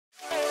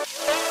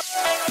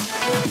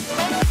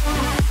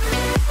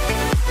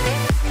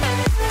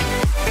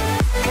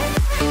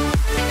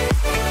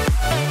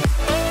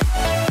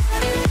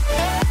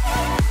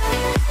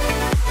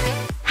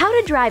How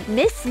to drive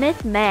Miss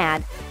Smith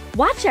mad.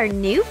 Watch our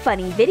new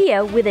funny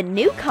video with a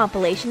new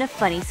compilation of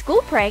funny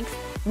school pranks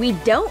we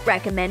don't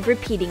recommend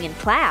repeating in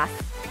class.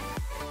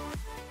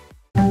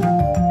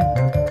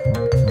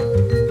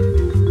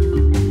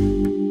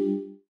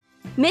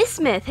 Miss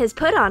Smith has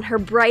put on her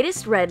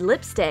brightest red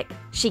lipstick.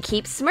 She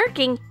keeps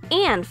smirking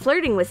and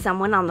flirting with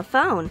someone on the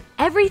phone.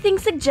 Everything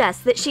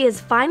suggests that she has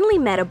finally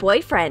met a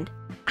boyfriend.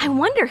 I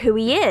wonder who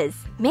he is.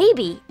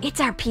 Maybe it's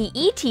our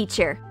PE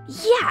teacher.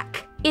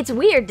 Yuck! It's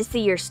weird to see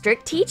your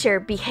strict teacher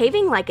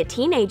behaving like a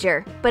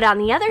teenager. But on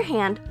the other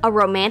hand, a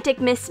romantic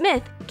Miss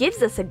Smith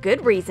gives us a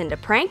good reason to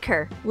prank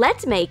her.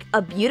 Let's make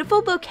a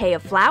beautiful bouquet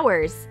of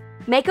flowers.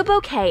 Make a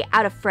bouquet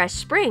out of fresh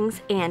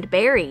sprigs and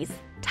berries.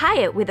 Tie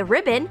it with a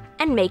ribbon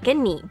and make a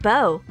neat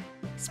bow.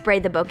 Spray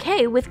the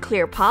bouquet with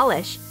clear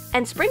polish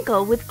and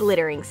sprinkle with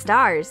glittering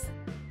stars.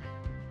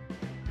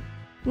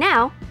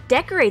 Now,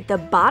 decorate the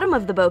bottom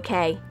of the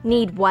bouquet.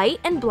 Knead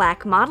white and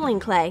black modeling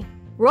clay.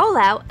 Roll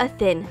out a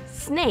thin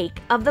snake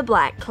of the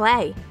black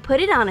clay. Put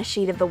it on a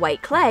sheet of the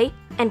white clay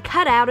and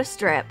cut out a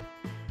strip.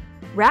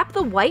 Wrap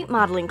the white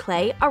modeling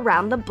clay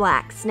around the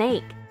black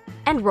snake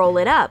and roll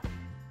it up.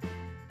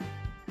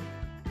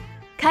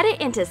 Cut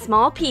it into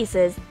small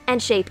pieces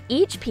and shape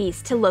each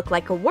piece to look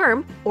like a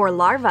worm or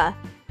larva.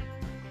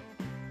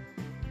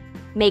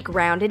 Make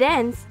rounded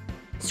ends.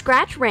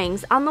 Scratch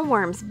rings on the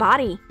worm's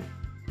body.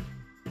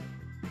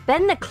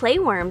 Bend the clay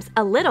worms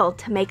a little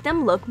to make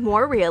them look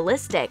more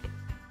realistic.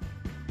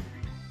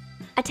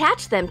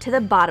 Attach them to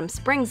the bottom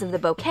springs of the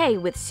bouquet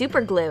with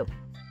super glue.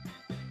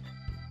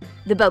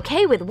 The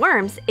bouquet with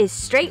worms is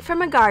straight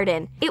from a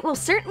garden. It will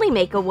certainly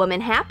make a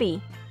woman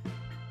happy.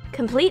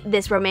 Complete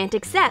this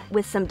romantic set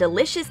with some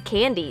delicious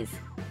candies.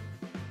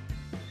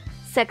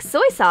 Suck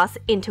soy sauce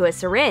into a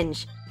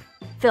syringe.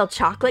 Fill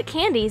chocolate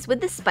candies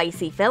with the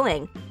spicy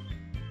filling.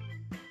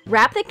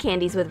 Wrap the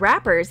candies with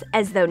wrappers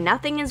as though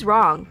nothing is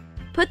wrong.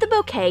 Put the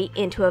bouquet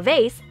into a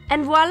vase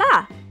and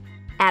voila!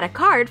 Add a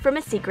card from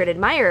a secret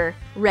admirer.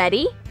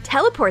 Ready?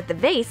 Teleport the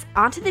vase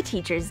onto the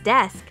teacher's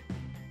desk.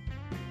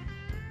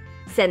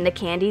 Send the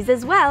candies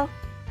as well.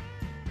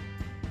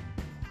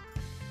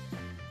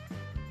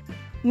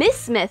 Miss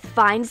Smith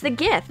finds the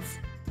gifts.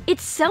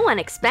 It's so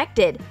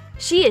unexpected.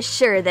 She is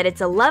sure that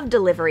it's a love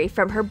delivery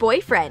from her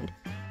boyfriend.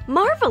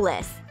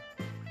 Marvelous!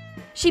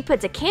 She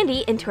puts a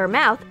candy into her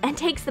mouth and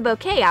takes the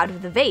bouquet out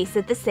of the vase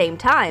at the same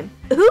time.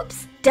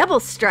 Oops!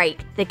 Double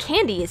strike! The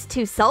candy is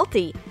too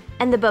salty,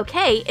 and the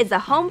bouquet is a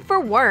home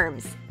for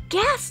worms.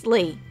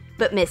 Ghastly!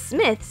 But Miss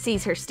Smith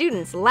sees her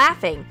students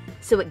laughing,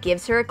 so it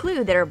gives her a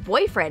clue that her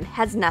boyfriend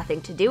has nothing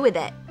to do with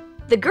it.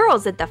 The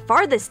girls at the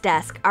farthest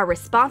desk are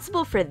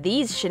responsible for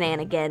these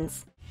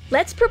shenanigans.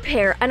 Let's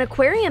prepare an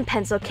aquarium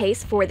pencil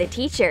case for the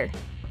teacher.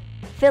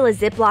 Fill a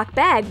Ziploc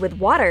bag with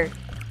water.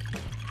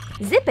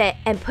 Zip it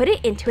and put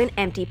it into an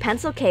empty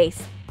pencil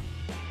case.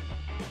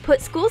 Put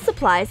school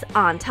supplies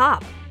on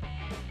top.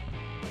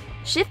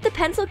 Shift the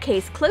pencil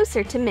case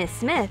closer to Miss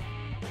Smith.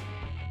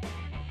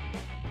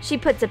 She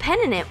puts a pen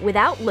in it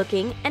without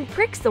looking and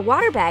pricks the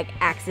water bag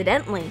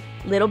accidentally.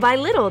 Little by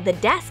little, the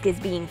desk is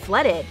being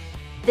flooded.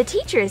 The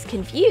teacher is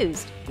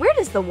confused. Where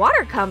does the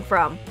water come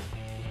from?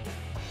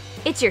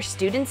 It's your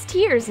students'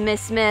 tears,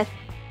 Miss Smith.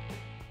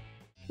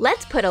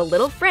 Let's put a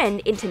little friend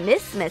into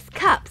Miss Smith's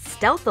cup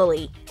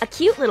stealthily. A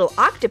cute little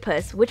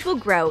octopus which will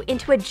grow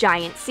into a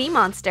giant sea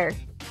monster.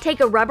 Take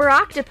a rubber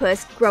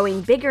octopus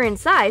growing bigger in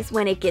size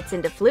when it gets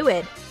into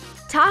fluid.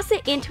 Toss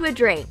it into a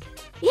drink.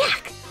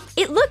 Yuck!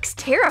 It looks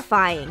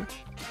terrifying.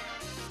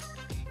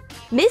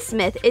 Miss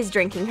Smith is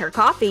drinking her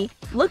coffee,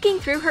 looking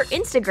through her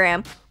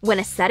Instagram, when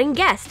a sudden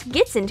guest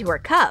gets into her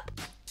cup.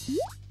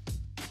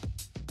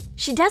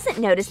 She doesn't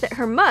notice that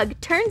her mug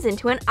turns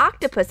into an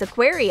octopus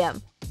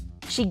aquarium.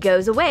 She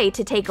goes away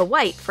to take a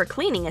wipe for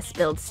cleaning a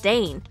spilled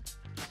stain.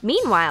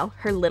 Meanwhile,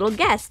 her little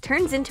guest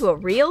turns into a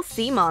real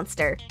sea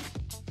monster.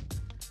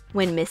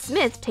 When Miss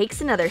Smith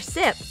takes another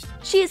sip,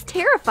 she is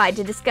terrified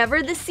to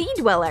discover the sea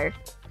dweller.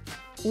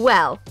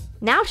 Well,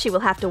 now she will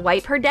have to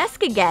wipe her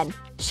desk again.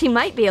 She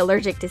might be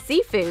allergic to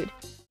seafood.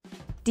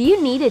 Do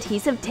you need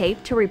adhesive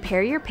tape to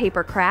repair your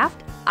paper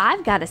craft?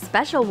 I've got a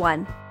special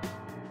one.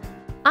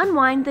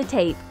 Unwind the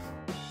tape.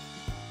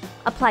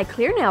 Apply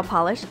clear nail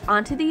polish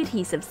onto the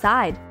adhesive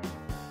side.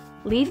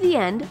 Leave the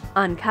end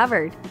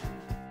uncovered.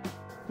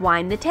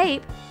 Wind the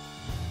tape.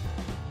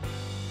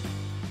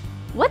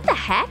 What the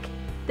heck?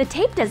 The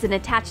tape doesn't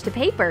attach to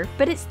paper,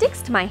 but it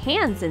sticks to my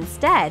hands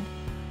instead.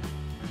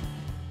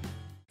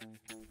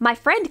 My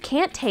friend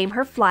can't tame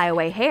her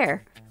flyaway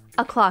hair.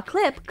 A claw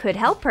clip could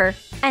help her,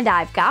 and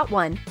I've got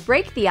one.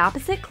 Break the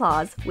opposite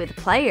claws with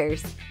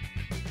pliers.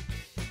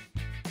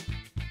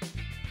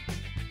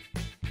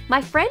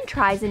 My friend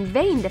tries in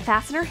vain to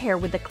fasten her hair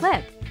with the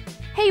clip.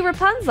 Hey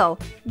Rapunzel,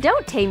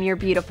 don't tame your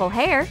beautiful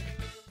hair.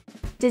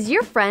 Does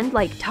your friend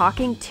like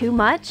talking too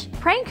much?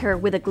 Prank her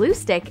with a glue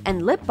stick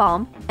and lip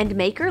balm and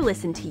make her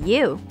listen to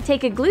you.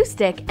 Take a glue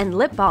stick and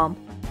lip balm.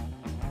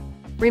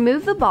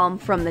 Remove the balm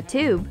from the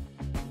tube.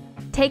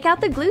 Take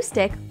out the glue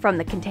stick from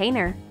the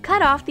container.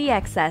 Cut off the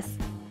excess.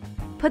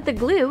 Put the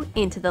glue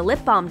into the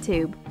lip balm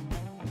tube.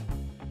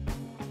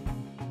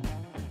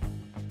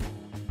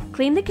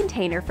 Clean the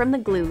container from the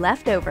glue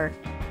left over.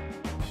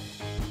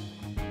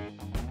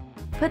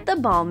 Put the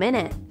balm in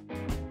it.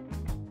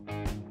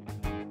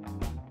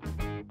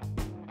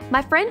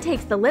 My friend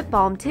takes the lip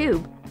balm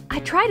tube. I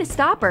try to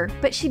stop her,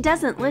 but she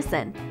doesn't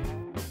listen.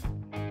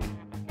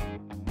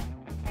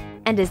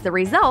 And as the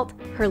result,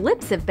 her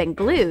lips have been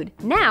glued.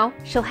 Now,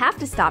 she'll have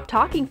to stop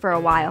talking for a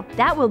while.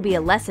 That will be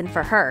a lesson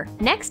for her.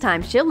 Next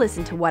time, she'll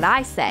listen to what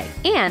I say.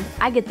 And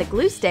I get the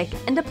glue stick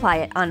and apply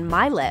it on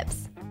my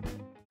lips.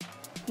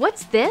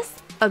 What's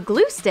this? A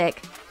glue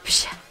stick?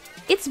 Psh,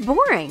 it's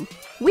boring.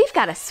 We've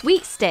got a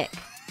sweet stick.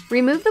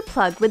 Remove the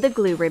plug with the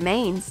glue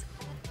remains.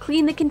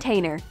 Clean the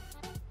container.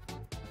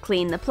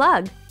 Clean the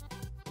plug.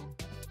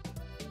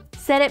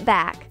 Set it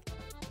back.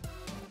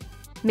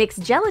 Mix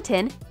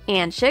gelatin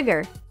and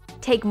sugar.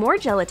 Take more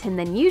gelatin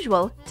than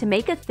usual to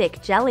make a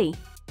thick jelly.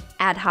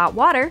 Add hot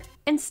water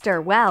and stir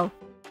well.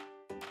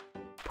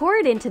 Pour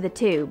it into the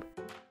tube.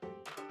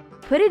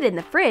 Put it in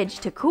the fridge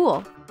to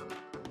cool.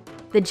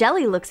 The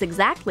jelly looks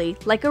exactly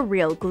like a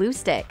real glue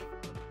stick.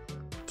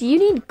 Do you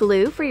need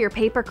glue for your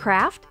paper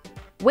craft?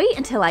 Wait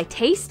until I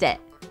taste it.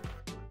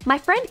 My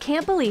friend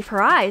can't believe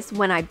her eyes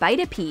when I bite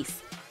a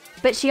piece,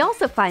 but she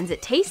also finds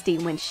it tasty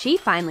when she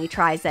finally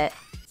tries it.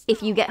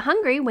 If you get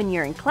hungry when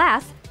you're in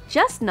class,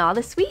 just gnaw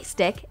the sweet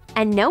stick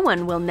and no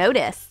one will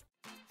notice.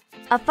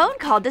 A phone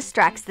call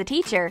distracts the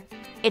teacher.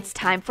 It's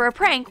time for a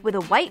prank with a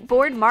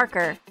whiteboard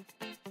marker.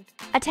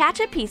 Attach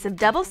a piece of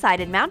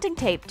double-sided mounting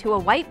tape to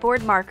a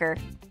whiteboard marker.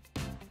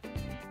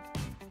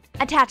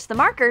 Attach the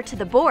marker to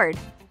the board.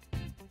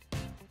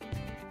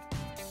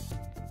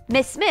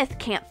 Miss Smith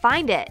can't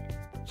find it.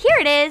 Here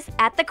it is,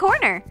 at the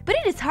corner, but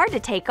it is hard to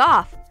take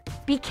off.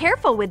 Be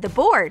careful with the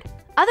board,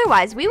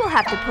 otherwise we will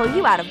have to pull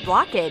you out of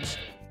blockage.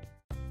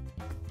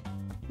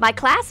 My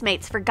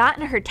classmate's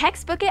forgotten her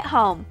textbook at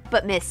home,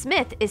 but Miss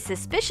Smith is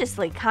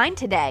suspiciously kind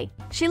today.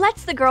 She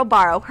lets the girl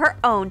borrow her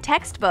own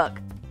textbook.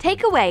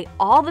 Take away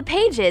all the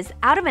pages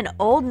out of an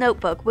old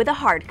notebook with a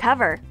hard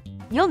cover.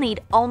 You'll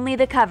need only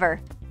the cover.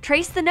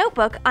 Trace the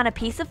notebook on a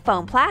piece of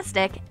foam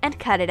plastic and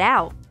cut it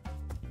out.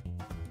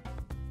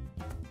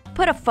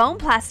 Put a foam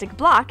plastic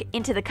block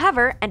into the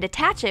cover and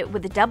attach it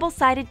with a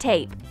double-sided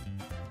tape.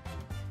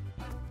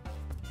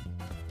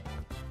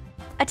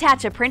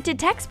 Attach a printed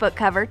textbook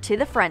cover to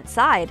the front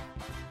side.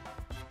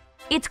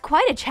 It's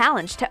quite a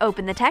challenge to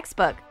open the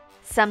textbook.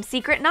 Some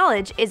secret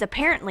knowledge is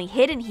apparently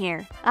hidden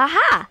here.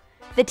 Aha!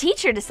 The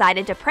teacher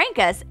decided to prank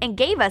us and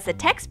gave us a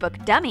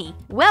textbook dummy.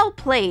 Well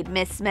played,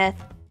 Miss Smith.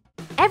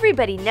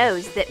 Everybody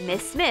knows that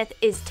Miss Smith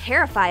is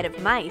terrified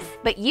of mice,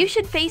 but you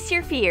should face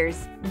your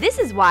fears. This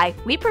is why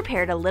we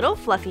prepared a little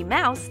fluffy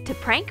mouse to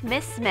prank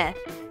Miss Smith.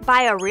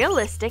 Buy a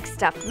realistic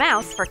stuffed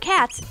mouse for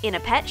cats in a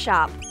pet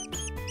shop.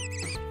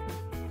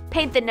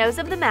 Paint the nose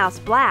of the mouse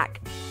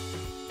black.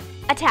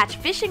 Attach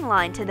fishing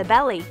line to the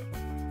belly.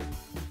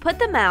 Put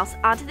the mouse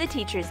onto the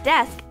teacher's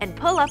desk and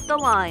pull up the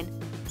line.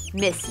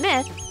 Miss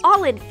Smith,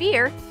 all in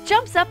fear,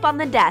 jumps up on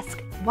the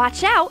desk.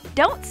 Watch out,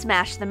 don't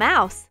smash the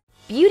mouse.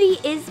 Beauty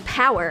is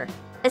power,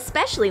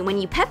 especially when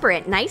you pepper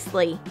it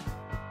nicely.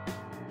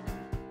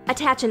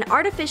 Attach an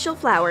artificial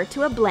flower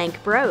to a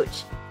blank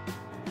brooch.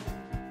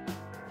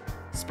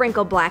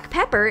 Sprinkle black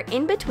pepper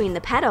in between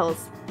the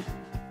petals.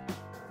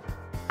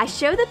 I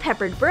show the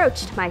peppered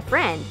brooch to my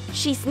friend.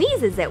 She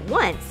sneezes at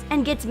once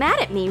and gets mad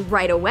at me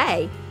right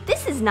away.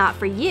 This is not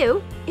for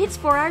you, it's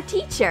for our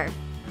teacher.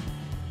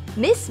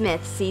 Miss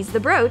Smith sees the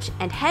brooch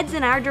and heads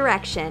in our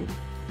direction.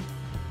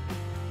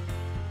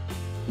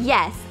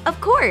 Yes,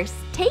 of course,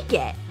 take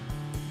it.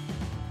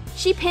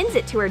 She pins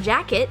it to her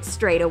jacket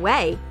straight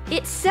away.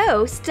 It's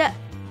so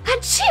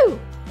Achoo!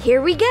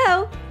 Here we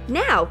go!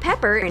 Now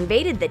Pepper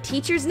invaded the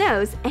teacher's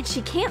nose and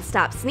she can't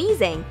stop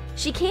sneezing.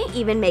 She can't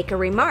even make a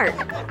remark.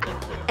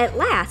 At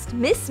last,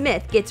 Miss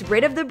Smith gets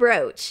rid of the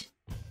brooch.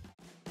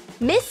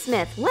 Miss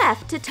Smith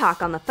left to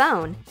talk on the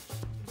phone.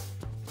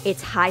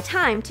 It's high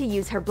time to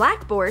use her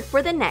blackboard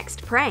for the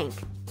next prank.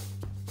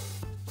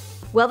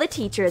 While the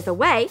teacher is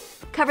away,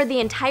 cover the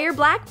entire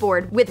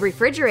blackboard with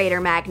refrigerator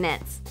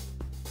magnets.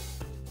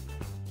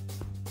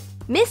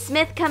 Miss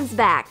Smith comes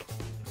back.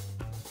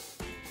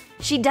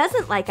 She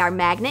doesn't like our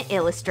magnet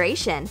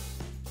illustration.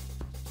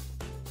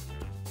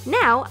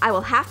 Now I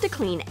will have to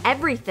clean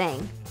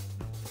everything.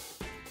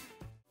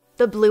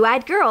 The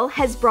blue-eyed girl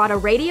has brought a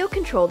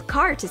radio-controlled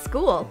car to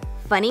school.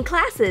 Funny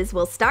classes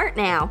will start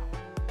now.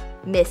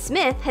 Miss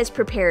Smith has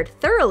prepared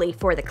thoroughly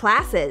for the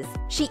classes.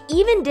 She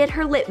even did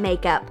her lip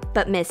makeup,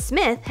 but Miss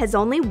Smith has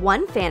only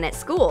one fan at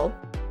school.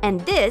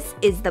 And this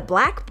is the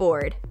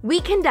blackboard. We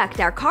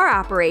conduct our car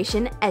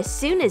operation as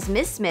soon as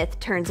Miss Smith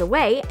turns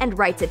away and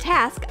writes a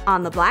task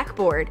on the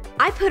blackboard.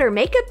 I put her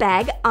makeup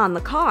bag on the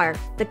car.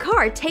 The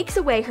car takes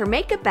away her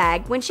makeup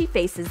bag when she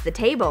faces the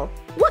table.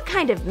 What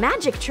kind of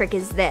magic trick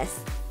is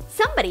this?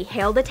 Somebody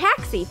hailed a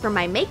taxi for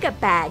my makeup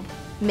bag.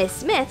 Miss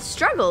Smith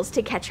struggles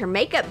to catch her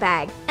makeup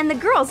bag, and the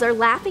girls are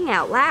laughing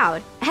out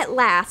loud. At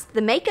last,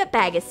 the makeup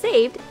bag is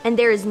saved, and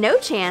there is no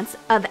chance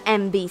of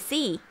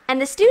MBC, and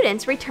the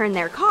students return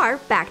their car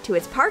back to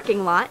its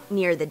parking lot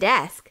near the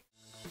desk.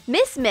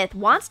 Miss Smith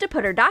wants to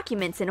put her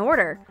documents in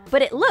order,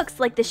 but it looks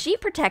like the sheet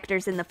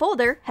protectors in the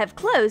folder have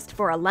closed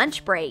for a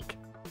lunch break.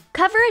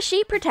 Cover a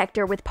sheet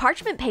protector with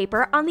parchment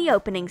paper on the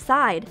opening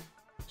side.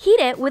 Heat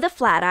it with a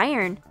flat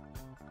iron.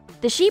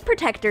 The sheet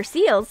protector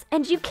seals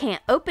and you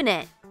can't open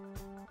it.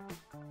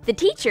 The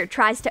teacher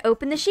tries to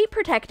open the sheet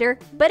protector,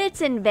 but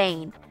it's in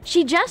vain.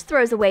 She just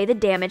throws away the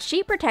damaged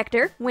sheet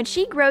protector when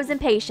she grows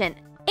impatient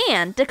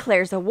and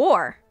declares a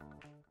war.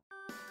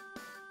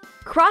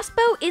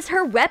 Crossbow is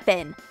her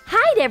weapon.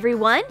 Hide,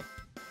 everyone!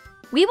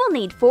 We will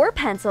need 4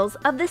 pencils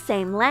of the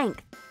same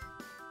length.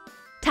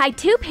 Tie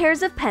 2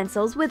 pairs of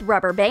pencils with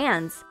rubber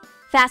bands.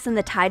 Fasten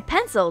the tied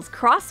pencils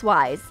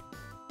crosswise.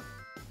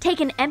 Take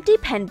an empty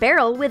pen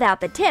barrel without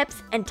the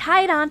tips and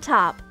tie it on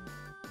top.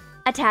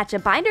 Attach a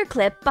binder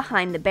clip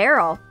behind the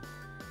barrel.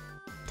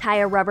 Tie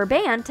a rubber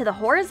band to the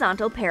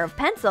horizontal pair of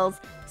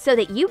pencils so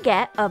that you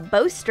get a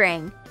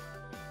bowstring.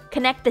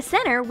 Connect the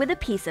center with a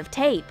piece of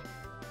tape.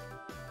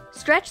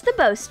 Stretch the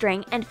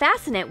bowstring and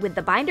fasten it with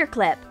the binder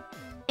clip.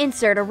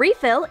 Insert a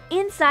refill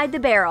inside the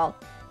barrel.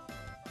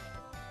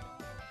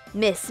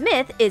 Miss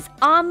Smith is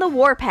on the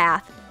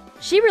warpath.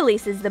 She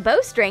releases the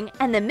bowstring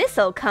and the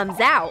missile comes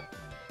out.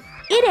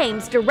 It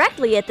aims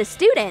directly at the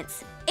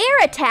students.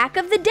 Air attack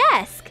of the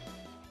desk!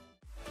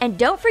 And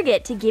don't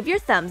forget to give your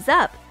thumbs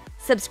up,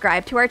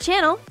 subscribe to our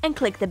channel, and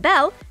click the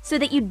bell so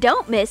that you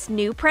don't miss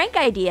new prank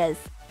ideas.